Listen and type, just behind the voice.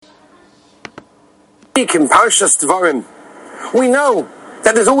week in Parshas Devarim, we know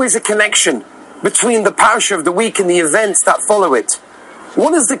that there's always a connection between the Parsha of the week and the events that follow it.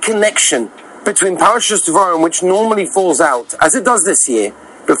 What is the connection between Parshas Devarim, which normally falls out, as it does this year,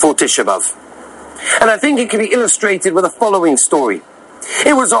 before Tisha B'Av? And I think it can be illustrated with the following story.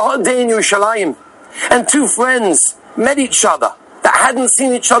 It was a hot day in Yerushalayim, and two friends met each other that hadn't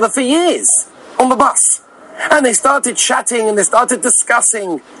seen each other for years on the bus. And they started chatting and they started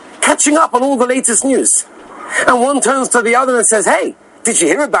discussing, catching up on all the latest news. And one turns to the other and says, "Hey, did you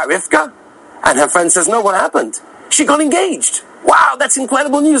hear about Rivka?" And her friend says, "No, what happened?" "She got engaged." "Wow, that's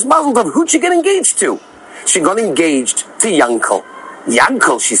incredible news, Mazel Tov. Who'd she get engaged to?" "She got engaged to Yankel."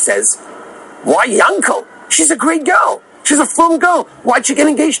 "Yankel," she says. "Why Yankel? She's a great girl. She's a frum girl. Why'd she get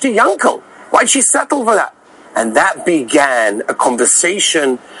engaged to Yankel? Why'd she settle for that?" And that began a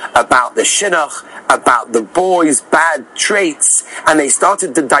conversation about the shidduch, about the boy's bad traits, and they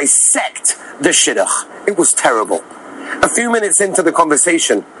started to dissect the shidduch. It was terrible. A few minutes into the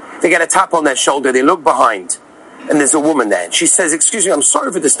conversation, they get a tap on their shoulder, they look behind, and there's a woman there, and she says, "Excuse me, I'm sorry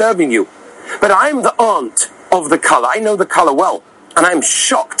for disturbing you, but I'm the aunt of the color. I know the color well, and I'm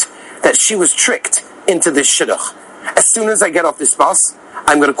shocked that she was tricked into this shidduch. As soon as I get off this bus,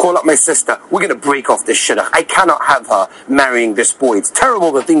 I'm going to call up my sister. We're going to break off this shidduch. I cannot have her marrying this boy. It's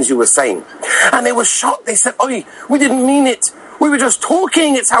terrible, the things you were saying." And they were shocked. They said, "Oi, we didn't mean it. We were just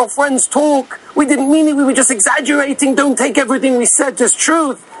talking. It's how friends talk. We didn't mean it. We were just exaggerating. Don't take everything we said as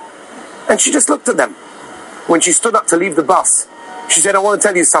truth." And she just looked at them. When she stood up to leave the bus, she said, "I want to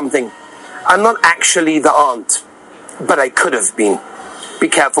tell you something. I'm not actually the aunt, but I could have been. Be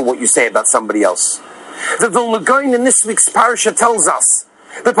careful what you say about somebody else." The Vilna Gaon in this week's Parsha tells us,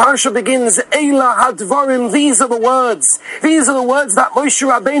 the Parsha begins, Eila Hadvarim, these are the words. These are the words that Moshe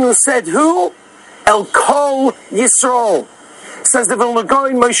Rabbeinu said, who? El Kol Yisrael. Says the Vilna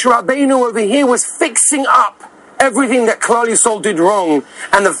Gaon, Moshe Rabbeinu over here was fixing up everything that Klal Yisrael did wrong,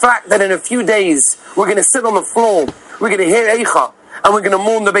 and the fact that in a few days we're going to sit on the floor, we're going to hear Eicha, and we're going to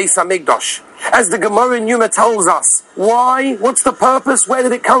mourn the Beis HaMikdash. As the Gemara in Yuma tells us, why? What's the purpose? Where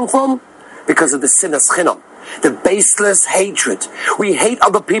did it come from? Because of the sinas chinam, the baseless hatred. We hate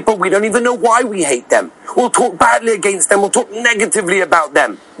other people, we don't even know why we hate them. We'll talk badly against them, we'll talk negatively about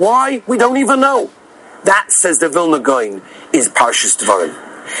them. Why? We don't even know. That, says the Vilna Gaon, is Parshas Devarim.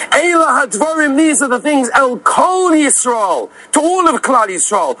 Eila HaDvarim, these are the things, El Kol Yisrael, to all of Klal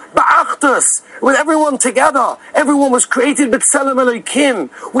Yisrael, Ba'achtus, with everyone together. Everyone was created B'Tselem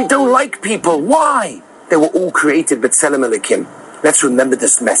Elokim. We don't like people. Why? They were all created B'Tselem Elokim. Let's remember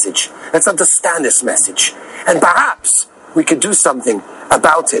this message. Let's understand this message. And perhaps we could do something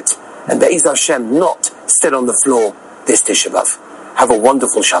about it. And Be'ez Hashem not sit on the floor this Tisha B'Av. Have a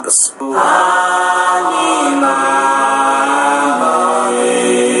wonderful Shabbos.